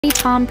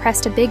Tom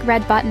pressed a big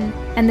red button,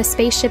 and the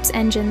spaceship's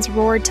engines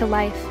roared to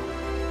life.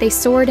 They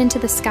soared into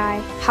the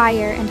sky,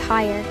 higher and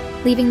higher,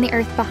 leaving the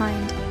Earth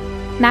behind.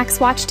 Max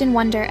watched in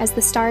wonder as the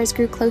stars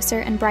grew closer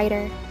and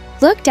brighter.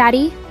 "Look,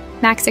 Daddy!"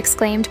 Max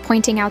exclaimed,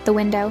 pointing out the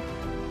window.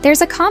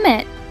 "There's a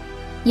comet!"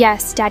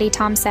 "Yes," Daddy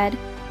Tom said.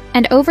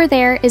 "And over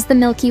there is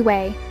the Milky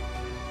Way."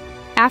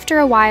 After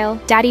a while,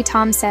 Daddy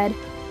Tom said,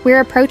 "We're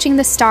approaching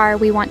the star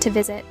we want to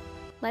visit.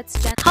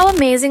 How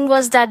amazing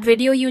was that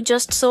video you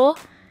just saw?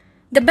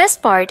 The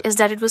best part is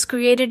that it was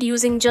created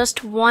using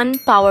just one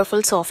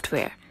powerful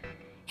software.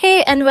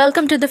 Hey, and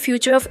welcome to the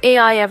future of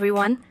AI,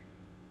 everyone.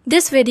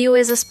 This video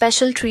is a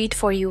special treat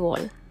for you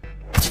all.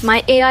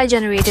 My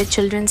AI-generated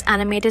children's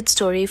animated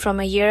story from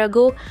a year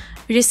ago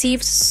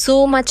received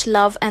so much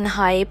love and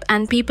hype,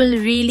 and people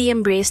really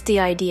embraced the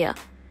idea.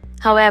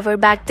 However,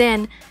 back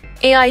then,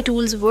 AI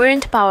tools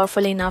weren't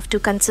powerful enough to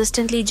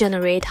consistently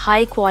generate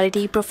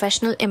high-quality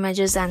professional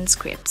images and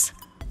scripts.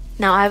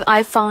 Now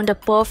I've found a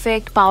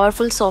perfect,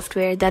 powerful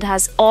software that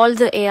has all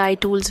the AI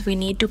tools we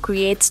need to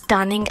create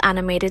stunning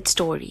animated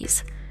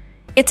stories.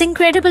 It's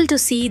incredible to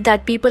see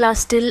that people are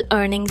still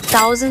earning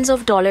thousands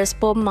of dollars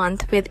per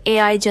month with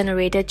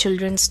AI-generated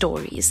children's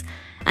stories.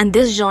 And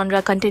this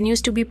genre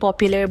continues to be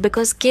popular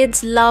because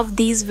kids love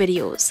these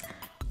videos.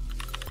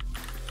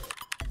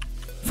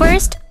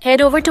 First,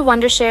 head over to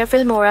Wondershare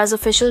Filmora's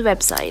official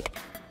website.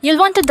 You'll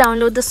want to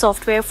download the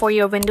software for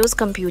your Windows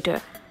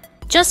computer.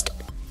 Just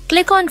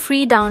click on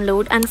Free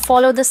Download and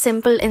follow the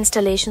simple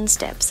installation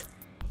steps.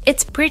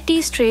 It's pretty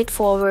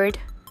straightforward.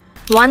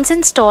 Once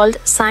installed,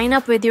 sign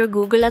up with your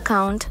Google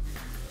account.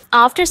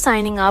 After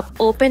signing up,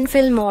 open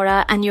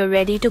Filmora and you're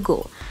ready to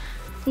go.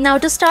 Now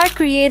to start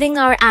creating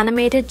our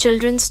animated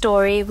children's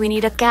story, we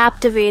need a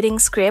captivating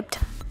script.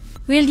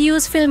 We'll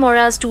use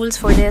Filmora's tools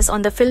for this.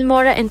 On the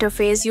Filmora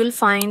interface, you'll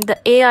find the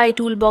AI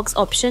Toolbox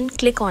option.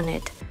 Click on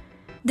it.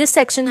 This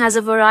section has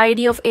a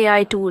variety of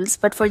AI tools,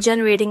 but for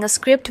generating a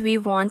script, we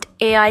want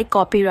AI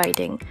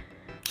Copywriting.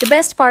 The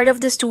best part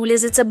of this tool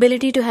is its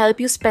ability to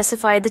help you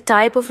specify the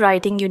type of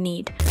writing you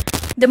need.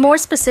 The more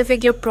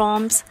specific your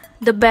prompts,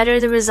 the better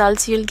the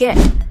results you'll get.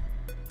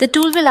 The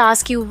tool will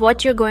ask you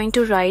what you're going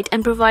to write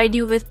and provide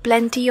you with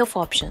plenty of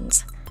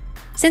options.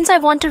 Since I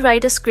want to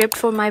write a script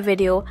for my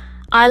video,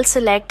 I'll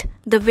select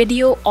the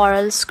Video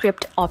Oral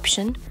Script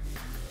option.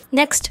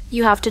 Next,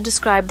 you have to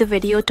describe the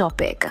video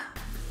topic.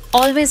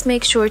 Always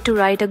make sure to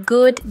write a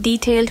good,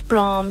 detailed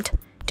prompt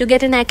to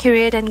get an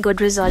accurate and good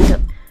result.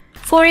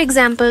 For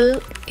example,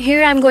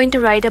 here I'm going to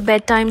write a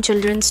bedtime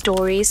children's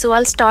story, so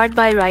I'll start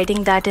by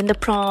writing that in the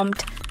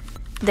prompt.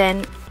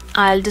 Then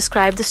I'll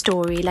describe the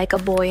story like a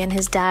boy and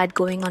his dad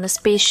going on a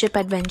spaceship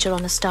adventure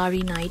on a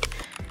starry night.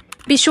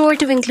 Be sure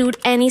to include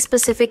any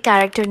specific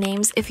character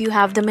names if you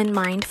have them in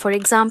mind. For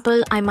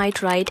example, I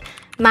might write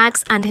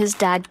Max and his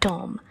dad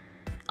Tom.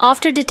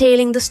 After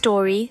detailing the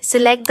story,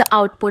 select the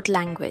output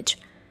language.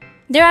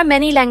 There are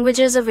many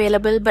languages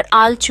available, but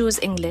I'll choose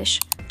English.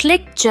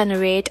 Click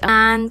Generate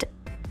and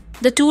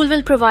the tool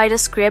will provide a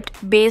script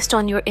based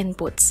on your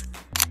inputs.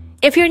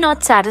 If you're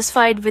not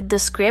satisfied with the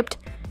script,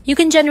 you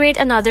can generate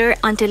another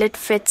until it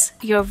fits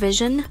your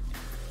vision.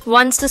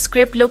 Once the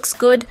script looks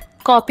good,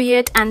 copy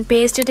it and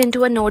paste it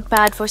into a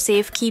notepad for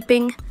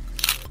safekeeping.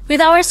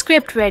 With our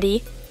script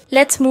ready,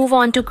 let's move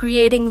on to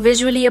creating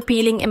visually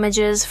appealing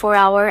images for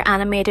our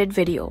animated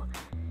video.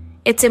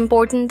 It's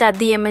important that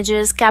the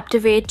images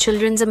captivate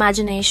children's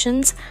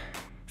imaginations.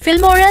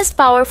 Filmora's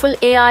powerful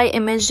AI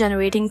image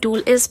generating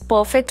tool is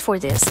perfect for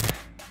this.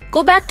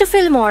 Go back to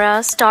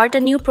Filmora, start a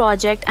new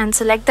project and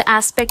select the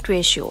aspect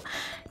ratio.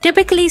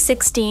 Typically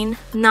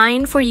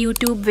 16:9 for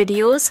YouTube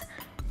videos.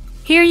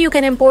 Here you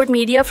can import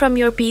media from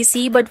your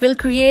PC, but we'll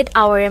create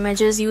our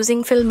images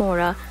using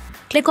Filmora.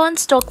 Click on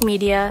Stock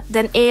Media,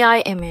 then AI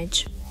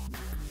Image.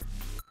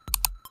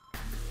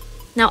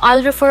 Now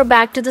I'll refer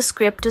back to the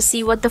script to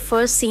see what the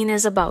first scene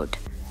is about.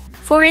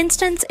 For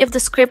instance, if the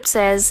script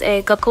says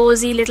a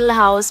cozy little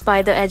house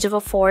by the edge of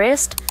a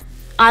forest,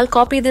 I'll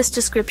copy this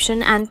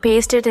description and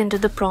paste it into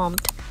the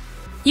prompt.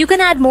 You can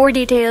add more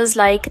details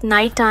like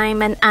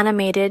nighttime and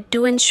animated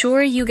to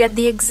ensure you get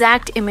the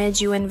exact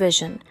image you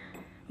envision.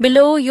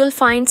 Below, you'll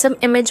find some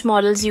image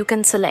models you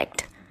can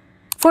select.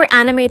 For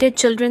animated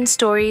children's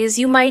stories,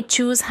 you might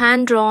choose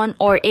hand-drawn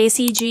or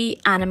ACG,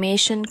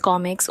 animation,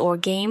 comics, or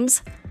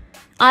games.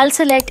 I'll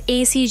select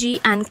ACG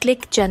and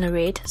click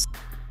Generate.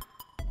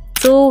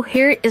 So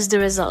here is the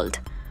result.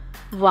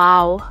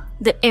 Wow,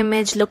 the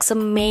image looks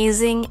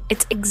amazing.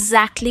 It's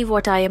exactly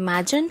what I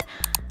imagined.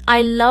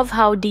 I love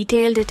how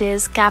detailed it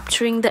is,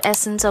 capturing the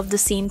essence of the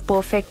scene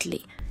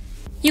perfectly.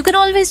 You can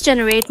always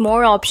generate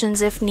more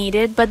options if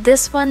needed, but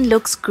this one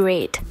looks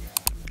great.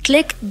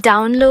 Click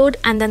Download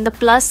and then the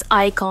plus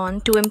icon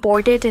to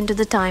import it into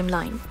the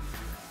timeline.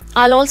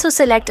 I'll also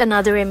select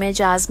another image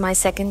as my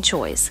second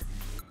choice.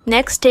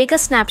 Next, take a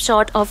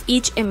snapshot of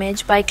each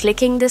image by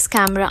clicking this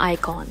camera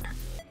icon.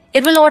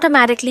 It will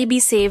automatically be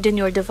saved in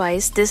your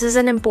device. This is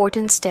an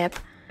important step.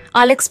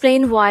 I'll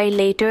explain why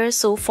later,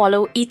 so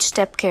follow each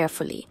step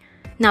carefully.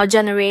 Now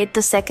generate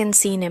the second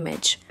scene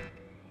image.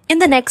 In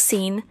the next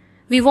scene,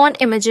 We want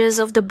images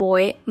of the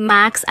boy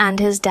Max and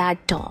his dad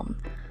Tom.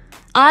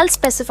 I'll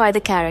specify the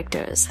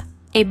characters.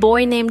 A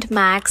boy named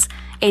Max,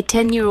 a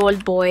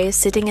 10-year-old boy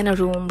sitting in a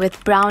room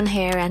with brown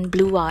hair and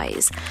blue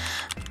eyes.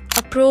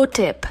 A pro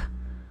tip: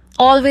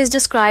 always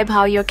describe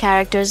how your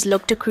characters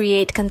look to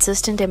create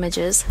consistent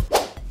images.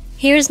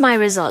 Here's my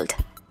result.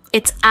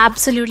 It's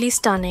absolutely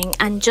stunning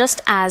and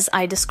just as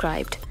I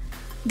described.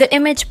 The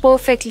image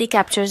perfectly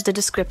captures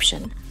the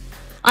description.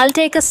 I'll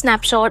take a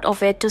snapshot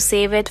of it to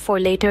save it for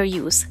later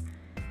use.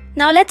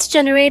 Now let's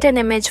generate an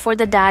image for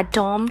the dad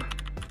Tom.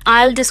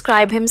 I'll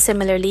describe him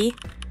similarly.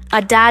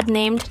 A dad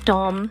named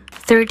Tom,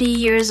 30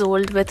 years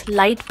old with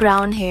light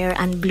brown hair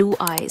and blue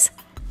eyes.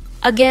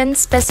 Again,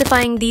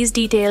 specifying these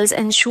details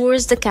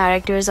ensures the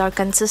characters are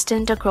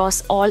consistent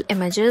across all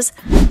images.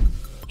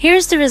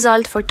 Here's the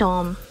result for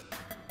Tom.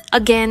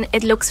 Again,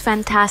 it looks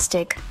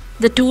fantastic.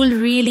 The tool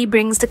really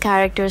brings the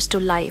characters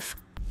to life.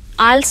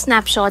 I'll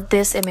snapshot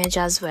this image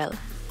as well.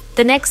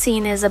 The next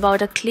scene is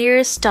about a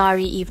clear,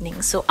 starry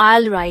evening. So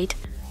I'll write,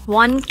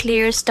 "One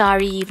clear,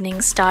 starry evening,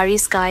 starry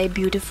sky,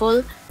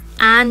 beautiful,"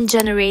 and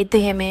generate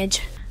the image.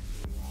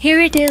 Here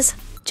it is,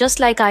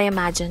 just like I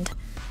imagined.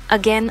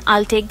 Again,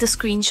 I'll take the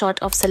screenshot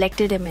of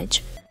selected image.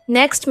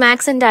 Next,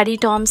 Max and Daddy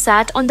Tom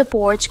sat on the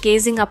porch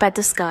gazing up at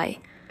the sky.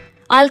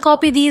 I'll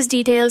copy these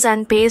details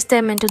and paste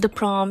them into the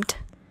prompt.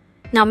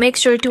 Now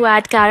make sure to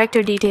add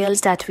character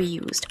details that we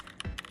used.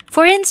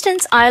 For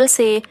instance, I'll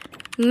say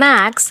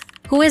Max,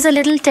 who is a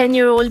little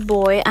 10-year-old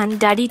boy, and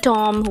Daddy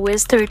Tom, who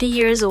is 30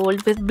 years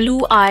old with blue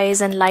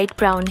eyes and light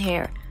brown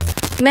hair.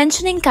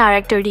 Mentioning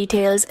character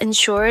details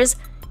ensures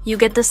you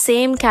get the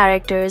same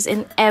characters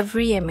in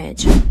every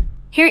image.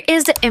 Here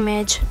is the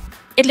image.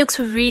 It looks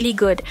really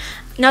good.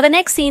 Now the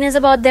next scene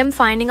is about them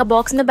finding a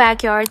box in the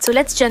backyard, so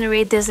let's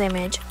generate this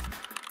image.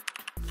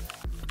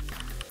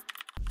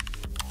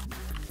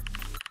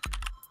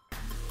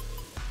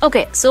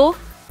 Okay, so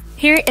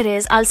here it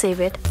is. I'll save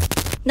it.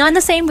 Now in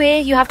the same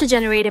way, you have to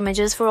generate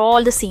images for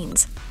all the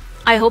scenes.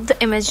 I hope the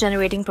image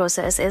generating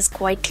process is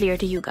quite clear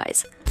to you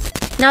guys.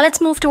 Now let's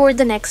move toward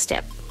the next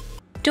step.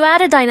 To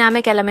add a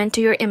dynamic element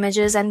to your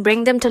images and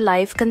bring them to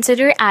life,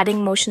 consider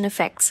adding motion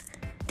effects.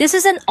 This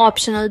is an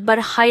optional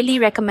but highly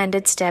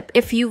recommended step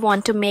if you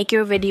want to make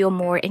your video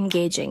more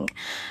engaging.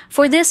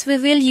 For this, we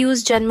will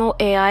use Genmo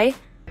AI.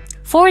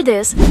 For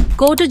this,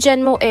 go to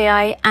Genmo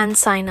AI and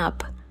sign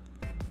up.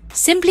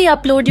 Simply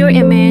upload your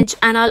image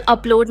and I'll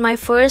upload my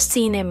first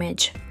scene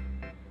image.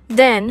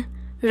 Then,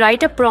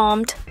 write a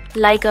prompt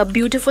like a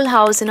beautiful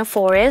house in a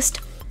forest.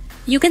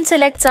 You can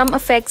select some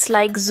effects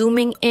like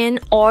zooming in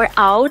or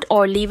out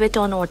or leave it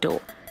on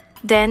auto.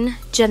 Then,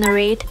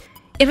 generate.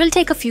 It will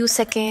take a few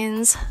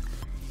seconds.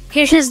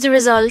 Here is the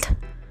result.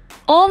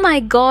 Oh my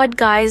god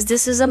guys,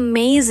 this is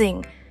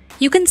amazing.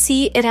 You can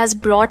see it has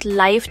brought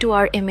life to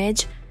our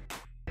image.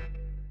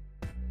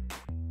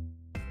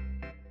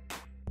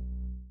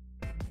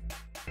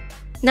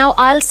 Now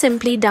I'll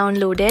simply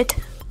download it.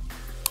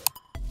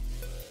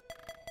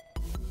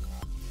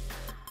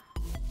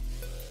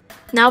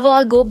 Now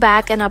I'll go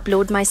back and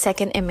upload my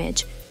second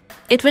image.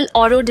 It will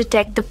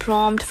auto-detect the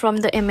prompt from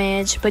the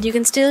image, but you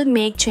can still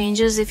make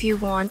changes if you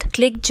want.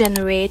 Click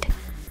generate.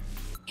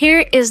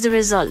 Here is the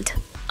result.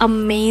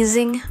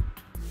 Amazing.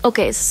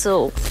 Okay,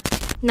 so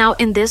now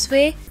in this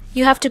way,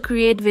 you have to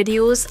create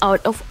videos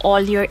out of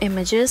all your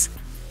images.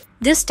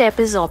 This step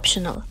is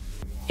optional.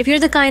 If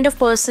you're the kind of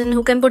person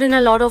who can put in a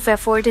lot of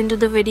effort into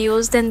the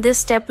videos, then this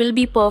step will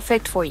be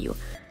perfect for you.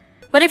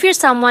 But if you're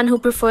someone who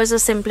prefers a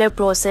simpler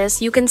process,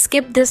 you can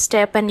skip this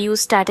step and use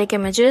static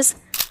images.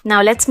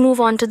 Now let's move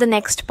on to the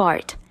next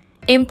part.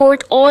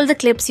 Import all the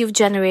clips you've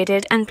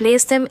generated and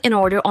place them in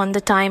order on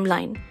the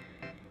timeline.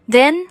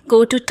 Then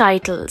go to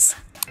Titles,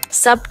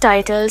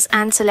 Subtitles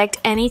and select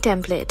any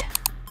template.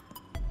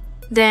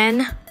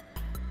 Then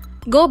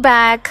go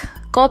back,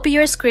 copy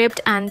your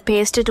script and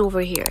paste it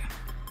over here.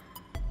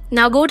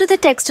 Now go to the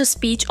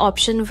text-to-speech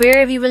option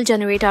where we will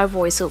generate our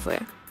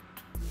voiceover.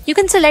 You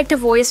can select a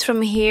voice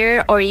from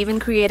here or even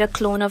create a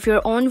clone of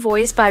your own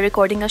voice by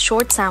recording a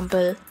short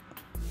sample.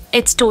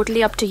 It's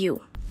totally up to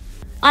you.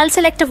 I'll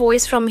select a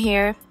voice from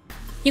here.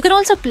 You can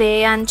also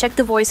play and check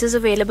the voices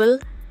available.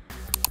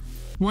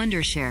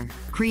 Wondershare,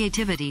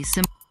 creativity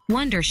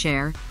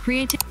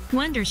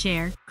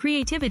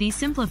creativity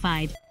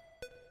simplified.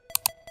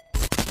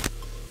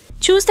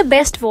 Choose the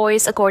best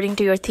voice according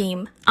to your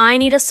theme. I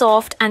need a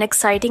soft and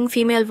exciting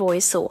female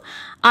voice, so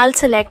I'll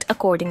select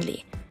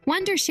accordingly.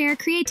 Wondershare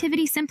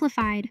Creativity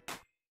Simplified.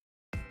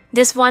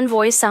 This one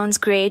voice sounds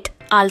great.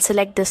 I'll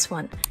select this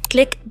one.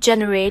 Click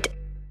Generate.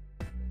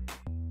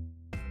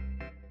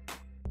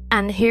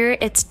 And here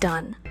it's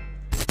done.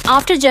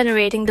 After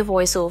generating the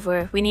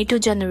voiceover, we need to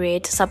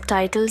generate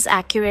subtitles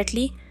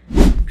accurately.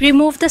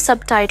 Remove the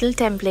subtitle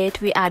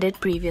template we added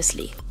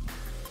previously.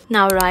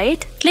 Now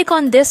click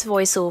on this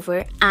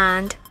voiceover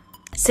and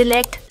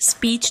select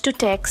Speech to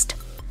Text.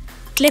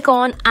 Click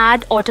on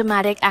Add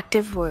Automatic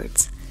Active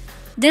Words.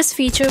 This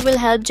feature will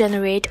help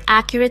generate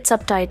accurate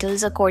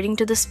subtitles according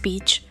to the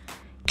speech.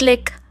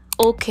 Click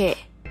OK.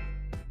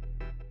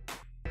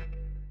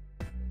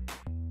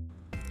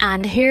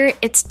 And here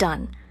it's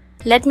done.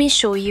 Let me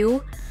show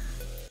you.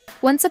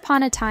 Once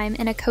upon a time,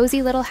 in a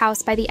cozy little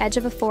house by the edge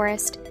of a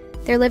forest,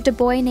 there lived a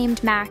boy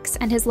named Max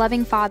and his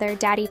loving father,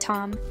 Daddy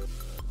Tom.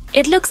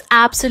 It looks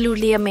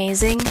absolutely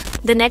amazing.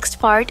 The next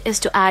part is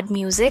to add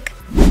music.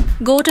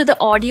 Go to the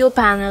audio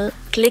panel,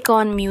 click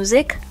on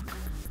music.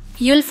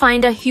 You'll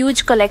find a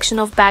huge collection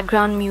of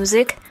background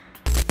music.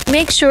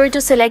 Make sure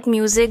to select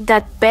music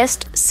that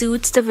best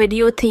suits the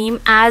video theme,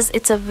 as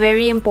it's a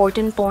very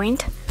important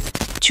point.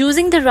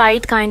 Choosing the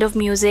right kind of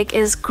music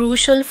is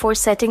crucial for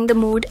setting the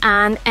mood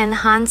and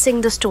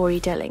enhancing the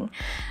storytelling.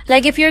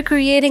 Like if you're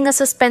creating a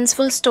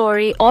suspenseful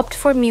story, opt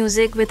for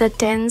music with a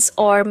tense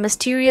or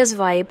mysterious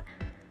vibe.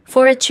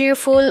 For a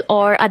cheerful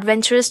or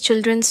adventurous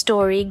children's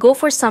story, go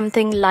for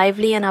something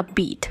lively and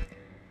upbeat.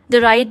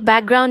 The right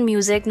background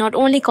music not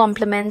only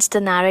complements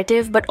the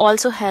narrative but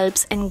also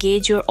helps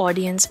engage your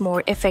audience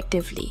more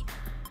effectively.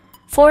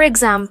 For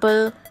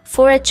example,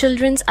 for a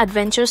children's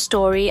adventure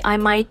story, I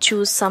might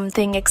choose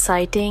something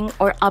exciting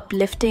or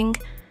uplifting.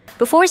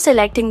 Before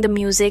selecting the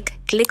music,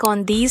 click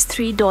on these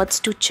 3 dots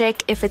to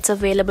check if it's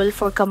available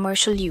for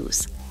commercial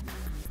use.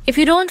 If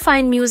you don't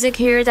find music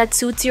here that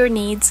suits your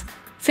needs,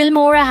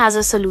 Filmora has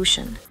a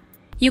solution.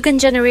 You can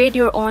generate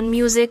your own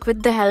music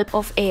with the help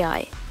of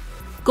AI.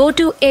 Go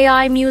to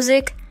AI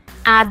Music,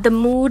 add the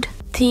mood,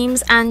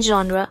 themes and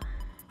genre.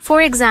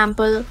 For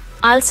example,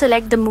 I'll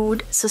select the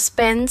mood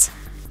suspense,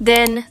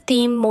 then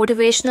theme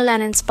motivational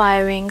and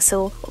inspiring,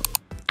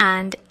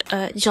 and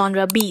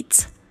genre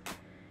beats.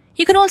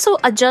 You can also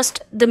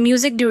adjust the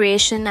music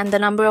duration and the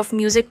number of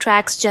music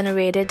tracks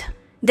generated,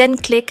 then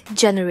click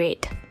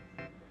generate.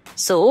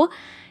 So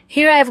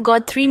here I've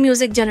got 3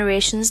 music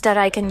generations that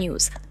I can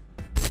use.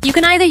 You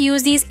can either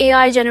use these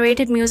AI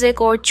generated music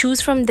or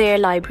choose from their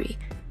library.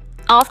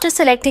 After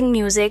selecting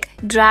music,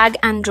 drag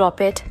and drop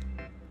it.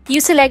 You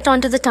select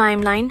onto the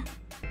timeline.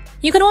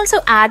 You can also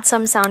add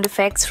some sound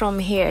effects from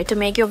here to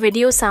make your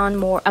video sound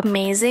more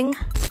amazing.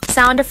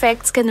 Sound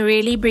effects can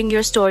really bring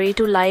your story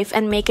to life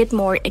and make it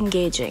more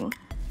engaging.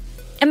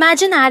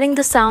 Imagine adding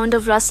the sound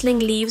of rustling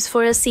leaves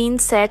for a scene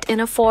set in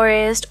a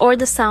forest, or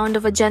the sound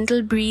of a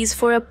gentle breeze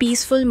for a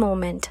peaceful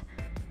moment.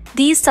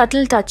 These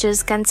subtle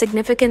touches can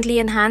significantly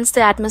enhance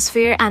the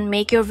atmosphere and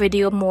make your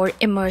video more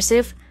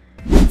immersive.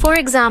 For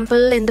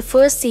example, in the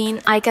first scene,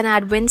 I can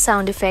add wind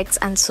sound effects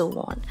and so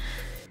on.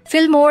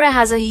 Filmora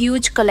has a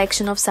huge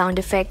collection of sound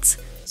effects,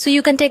 so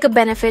you can take a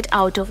benefit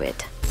out of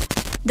it.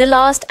 The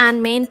last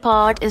and main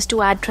part is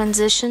to add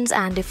transitions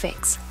and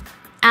effects.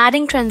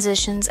 Adding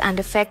transitions and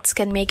effects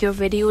can make your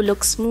video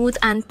look smooth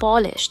and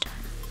polished.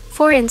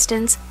 For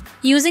instance,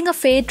 using a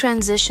fade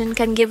transition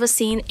can give a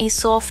scene a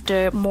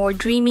softer, more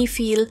dreamy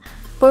feel,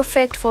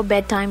 perfect for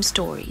bedtime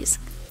stories.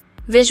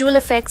 Visual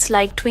effects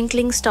like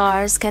twinkling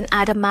stars can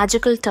add a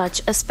magical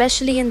touch,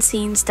 especially in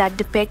scenes that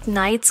depict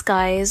night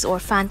skies or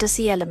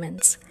fantasy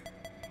elements.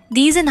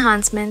 These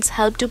enhancements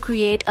help to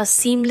create a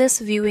seamless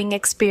viewing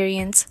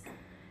experience.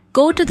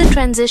 Go to the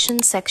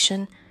transitions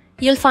section.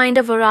 You'll find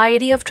a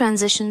variety of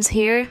transitions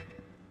here.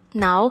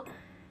 Now,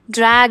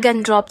 drag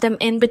and drop them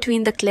in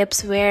between the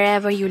clips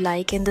wherever you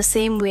like. In the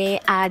same way,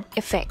 add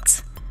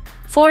effects.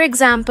 For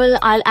example,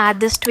 I'll add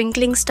this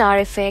twinkling star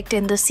effect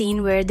in the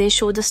scene where they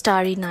show the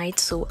starry night,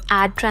 so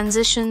add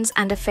transitions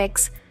and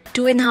effects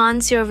to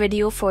enhance your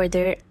video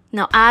further.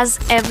 Now, as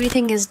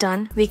everything is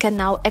done, we can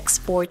now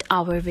export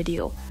our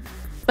video.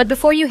 But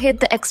before you hit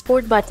the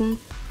export button,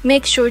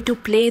 make sure to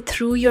play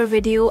through your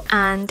video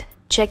and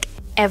check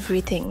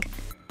everything.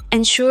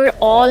 Ensure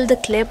all the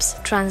clips,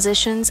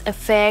 transitions,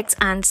 effects,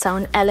 and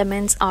sound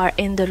elements are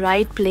in the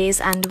right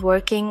place and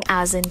working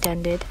as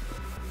intended.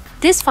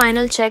 This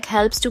final check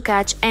helps to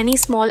catch any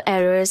small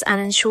errors and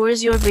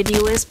ensures your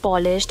video is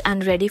polished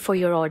and ready for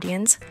your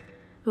audience.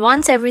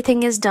 Once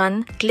everything is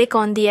done, click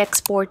on the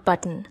export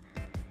button.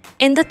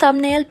 In the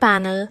thumbnail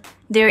panel,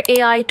 their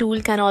AI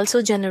tool can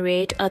also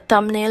generate a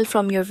thumbnail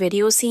from your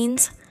video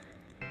scenes.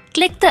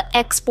 Click the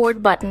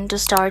export button to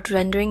start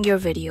rendering your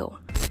video.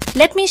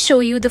 Let me show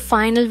you the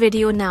final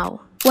video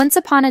now. Once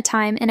upon a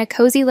time, in a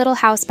cozy little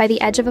house by the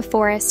edge of a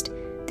forest,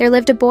 there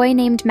lived a boy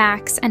named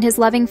Max and his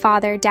loving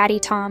father, Daddy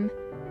Tom.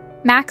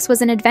 Max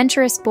was an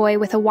adventurous boy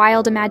with a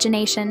wild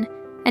imagination,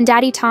 and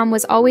Daddy Tom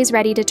was always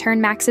ready to turn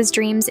Max's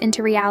dreams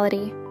into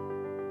reality.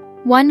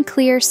 One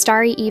clear,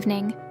 starry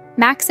evening,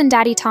 Max and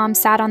Daddy Tom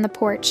sat on the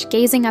porch,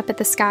 gazing up at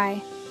the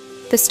sky.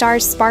 The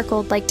stars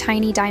sparkled like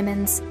tiny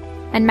diamonds,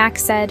 and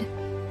Max said,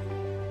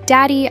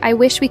 "Daddy, I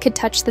wish we could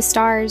touch the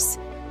stars."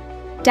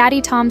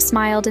 Daddy Tom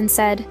smiled and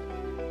said,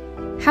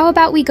 "How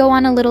about we go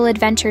on a little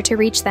adventure to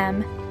reach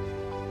them?"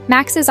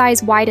 Max's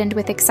eyes widened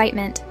with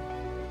excitement.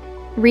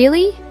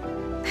 "Really?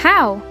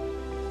 How?"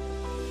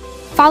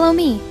 "Follow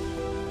me,"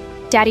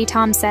 Daddy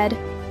Tom said,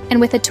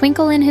 and with a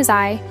twinkle in his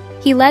eye,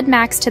 he led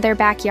Max to their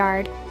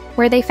backyard,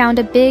 where they found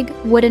a big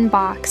wooden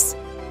box.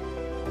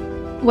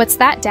 "What's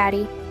that,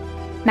 Daddy?"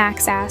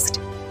 Max asked.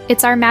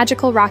 "It's our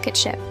magical rocket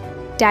ship,"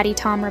 Daddy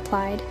Tom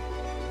replied.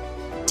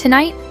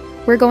 "Tonight,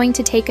 we're going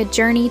to take a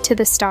journey to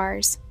the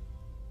stars."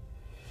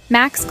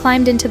 Max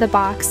climbed into the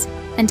box,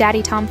 and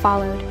Daddy Tom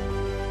followed.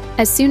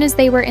 As soon as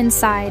they were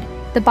inside,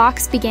 the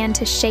box began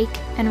to shake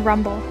and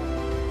rumble.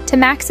 To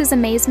Max's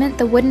amazement,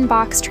 the wooden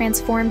box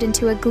transformed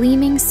into a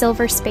gleaming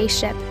silver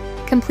spaceship,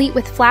 complete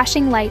with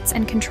flashing lights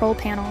and control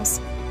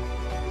panels.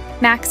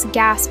 Max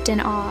gasped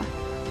in awe.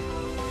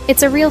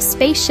 "It's a real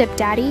spaceship,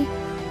 Daddy."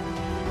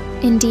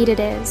 "Indeed it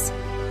is,"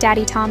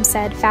 Daddy Tom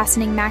said,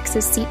 fastening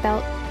Max's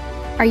seatbelt.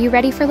 "Are you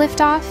ready for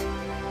liftoff?"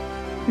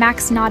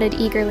 Max nodded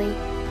eagerly.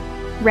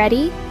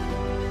 "Ready?"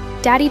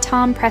 Daddy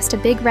Tom pressed a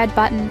big red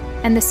button,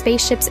 and the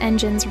spaceship's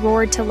engines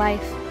roared to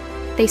life.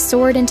 They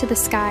soared into the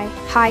sky,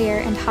 higher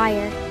and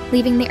higher,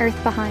 leaving the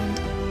Earth behind.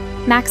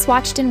 Max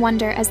watched in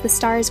wonder as the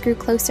stars grew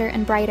closer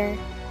and brighter.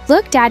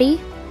 "Look, Daddy!"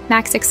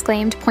 Max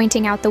exclaimed,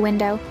 pointing out the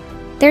window.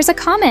 "There's a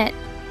comet!"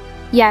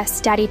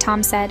 "Yes," Daddy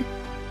Tom said,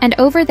 "and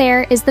over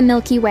there is the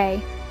Milky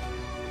Way."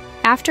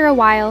 After a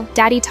while,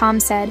 Daddy Tom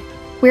said,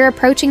 "We're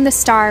approaching the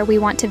star we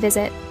want to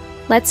visit.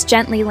 Let's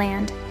gently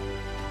land."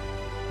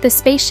 The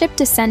spaceship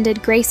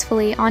descended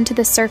gracefully onto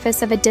the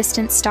surface of a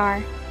distant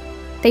star.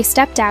 They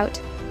stepped out,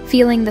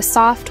 feeling the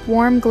soft,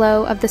 warm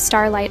glow of the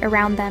starlight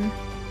around them.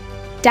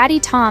 Daddy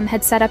Tom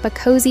had set up a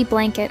cozy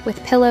blanket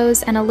with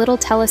pillows and a little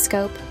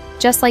telescope,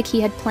 just like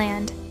he had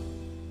planned.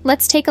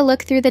 "Let's take a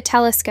look through the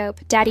telescope,"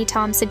 Daddy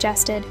Tom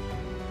suggested.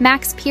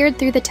 Max peered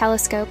through the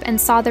telescope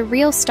and saw the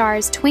real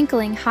stars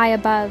twinkling high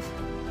above.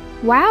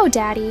 "Wow,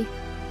 Daddy!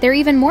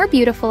 They're even more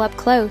beautiful up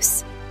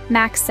close,"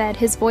 Max said,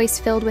 his voice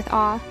filled with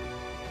awe.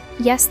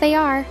 "Yes, they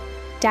are,"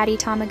 Daddy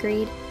Tom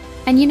agreed.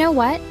 "And you know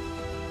what?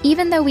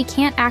 Even though we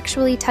can't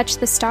actually touch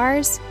the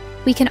stars,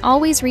 we can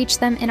always reach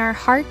them in our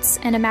hearts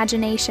and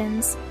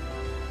imaginations."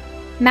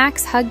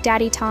 Max hugged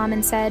Daddy Tom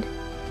and said,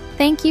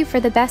 "Thank you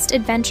for the best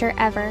adventure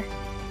ever."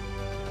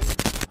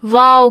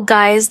 Wow,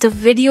 guys, the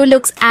video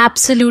looks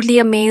absolutely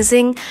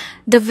amazing.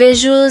 The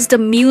visuals, the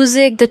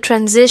music, the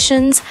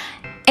transitions,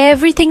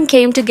 everything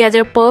came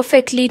together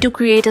perfectly to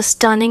create a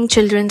stunning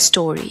children's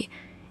story.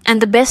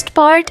 And the best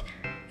part,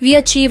 we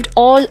achieved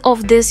all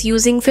of this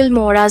using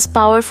Filmora's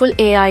powerful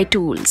AI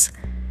tools.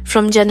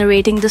 From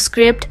generating the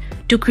script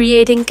to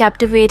creating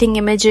captivating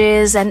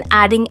images and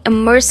adding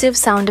immersive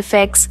sound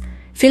effects,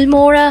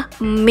 Filmora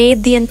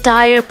made the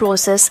entire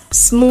process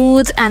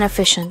smooth and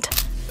efficient.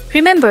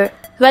 Remember,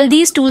 while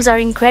these tools are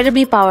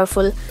incredibly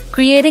powerful,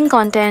 creating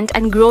content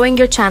and growing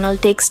your channel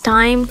takes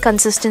time,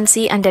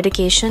 consistency, and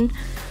dedication.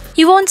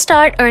 You won't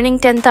start earning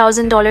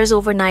 $10,000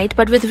 overnight,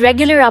 but with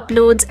regular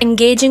uploads,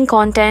 engaging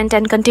content,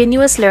 and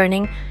continuous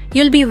learning,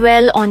 you'll be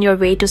well on your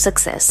way to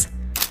success.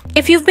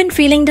 If you've been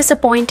feeling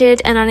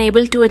disappointed and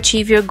unable to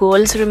achieve your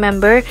goals,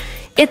 remember,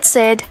 it's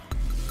said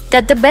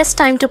that the best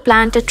time to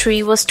plant a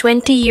tree was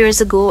 20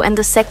 years ago and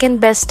the second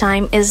best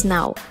time is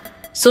now.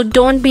 So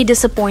don't be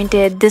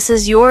disappointed. This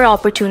is your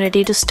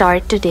opportunity to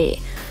start today.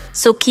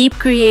 So keep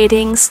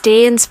creating,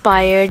 stay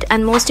inspired,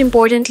 and most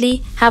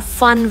importantly, have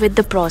fun with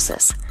the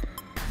process.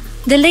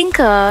 The link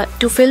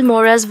to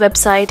Filmora's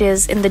website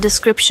is in the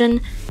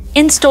description.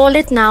 Install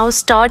it now,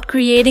 start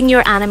creating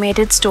your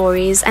animated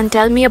stories, and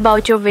tell me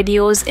about your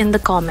videos in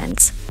the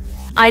comments.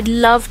 I'd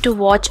love to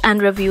watch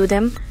and review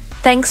them.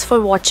 Thanks for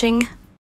watching.